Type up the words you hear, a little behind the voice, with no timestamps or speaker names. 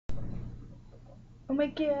Oh my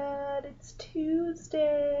god, it's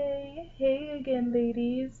Tuesday. Hey again,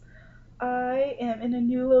 ladies. I am in a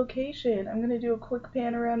new location. I'm gonna do a quick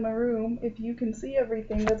pan around my room. If you can see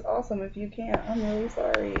everything, that's awesome. If you can't, I'm really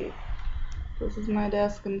sorry. This is my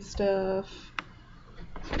desk and stuff.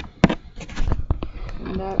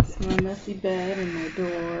 And that's my messy bed and my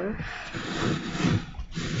door.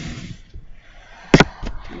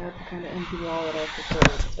 And that's the kind of empty wall that I prefer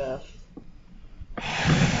with stuff.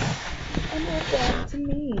 And that's back to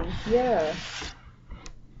me. Yeah.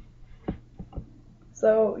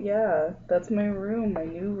 So yeah, that's my room, my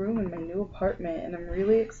new room in my new apartment, and I'm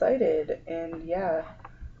really excited. And yeah,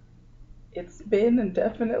 it's been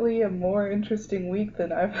definitely a more interesting week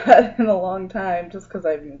than I've had in a long time, just because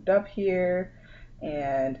I've moved up here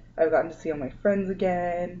and I've gotten to see all my friends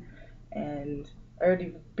again, and I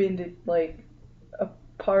already been to like a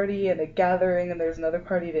party and a gathering, and there's another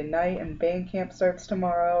party tonight, and band camp starts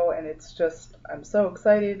tomorrow, and it's just, I'm so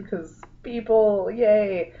excited because people,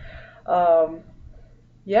 yay! Um,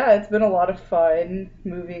 yeah, it's been a lot of fun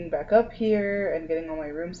moving back up here and getting all my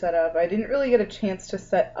room set up. I didn't really get a chance to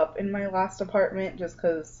set up in my last apartment just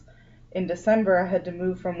because in December I had to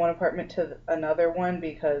move from one apartment to another one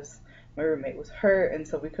because my roommate was hurt, and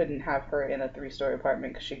so we couldn't have her in a three-story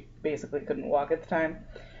apartment because she basically couldn't walk at the time.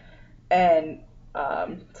 And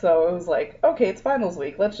so it was like, okay, it's finals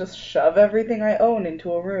week. Let's just shove everything I own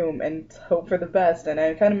into a room and hope for the best. And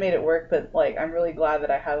I kind of made it work, but like I'm really glad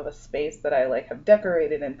that I have a space that I like have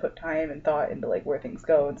decorated and put time and thought into like where things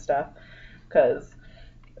go and stuff. Because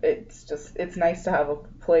it's nice to have a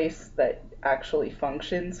place that actually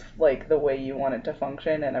functions like the way you want it to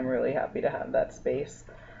function. And I'm really happy to have that space.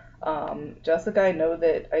 Jessica, I know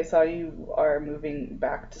that I saw you are moving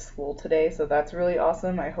back to school today, so that's really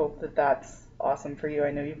awesome. I hope that that's awesome for you.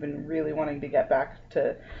 I know you've been really wanting to get back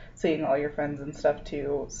to seeing all your friends and stuff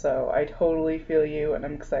too, so I totally feel you and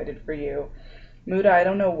I'm excited for you. Muda, I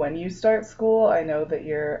don't know when you start school. I know that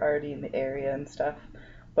you're already in the area and stuff,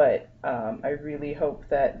 but I really hope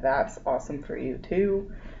that that's awesome for you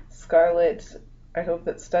too. Scarlett, I hope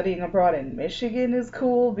that studying abroad in Michigan is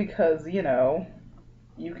cool because,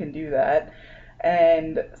 you can do that.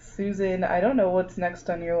 And Susan, I don't know what's next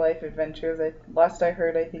on your life adventures. Last I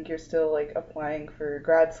heard, I think you're still like applying for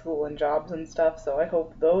grad school and jobs and stuff, so I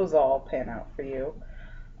hope those all pan out for you.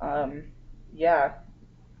 Um, yeah.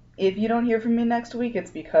 If you don't hear from me next week, it's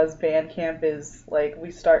because band camp is like we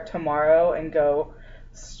start tomorrow and go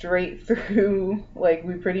straight through. Like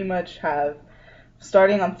we pretty much have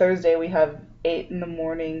starting on Thursday, we have 8 in the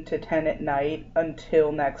morning to 10 at night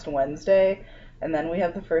until next Wednesday. And then we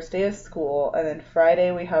have the first day of school. And then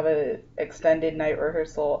Friday, we have a extended night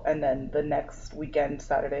rehearsal. And then the next weekend,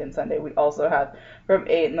 Saturday and Sunday, we also have from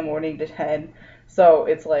 8 in the morning to 10. So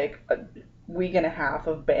it's like a week and a half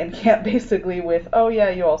of band camp, basically, with, oh yeah,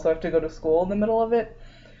 you also have to go to school in the middle of it.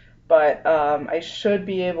 But I should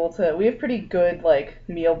be able to. We have pretty good like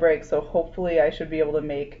meal breaks, so hopefully I should be able to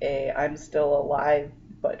make a "I'm still alive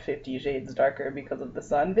but 50 Shades Darker because of the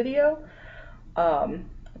sun" video. Um,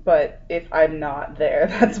 but if I'm not there,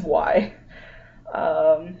 that's why.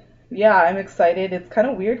 Um, yeah, I'm excited. It's kind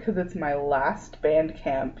of weird because it's my last band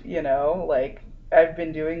camp. Like I've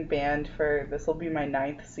been doing band for this will be my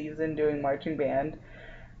ninth season doing marching band,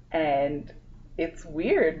 and it's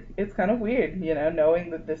weird. It's kind of weird, knowing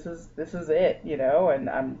that this is it, and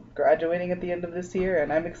I'm graduating at the end of this year,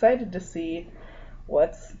 and I'm excited to see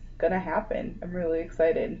what's gonna happen. I'm really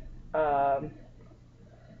excited. Um,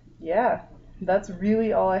 yeah, that's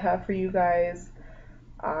really all I have for you guys.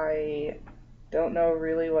 I don't know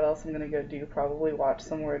really what else I'm gonna go do. Probably watch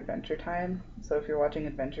some more Adventure Time. So if you're watching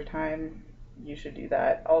Adventure Time, you should do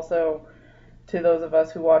that. Also, to those of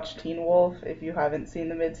us who watch Teen Wolf, if you haven't seen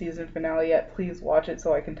the mid-season finale yet, please watch it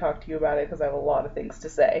so I can talk to you about it because I have a lot of things to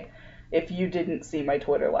say. If you didn't see my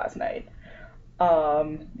Twitter last night.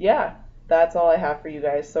 Yeah, that's all I have for you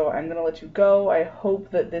guys. So I'm gonna let you go. I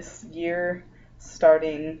hope that this year,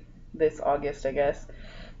 starting this August, I guess,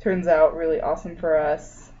 turns out really awesome for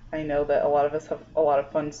us. I know that a lot of us have a lot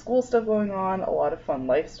of fun school stuff going on, a lot of fun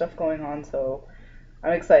life stuff going on, so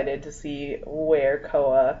I'm excited to see where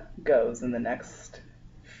Koa goes in the next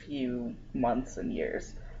few months and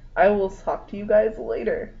years. I will talk to you guys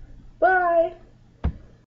later. Bye!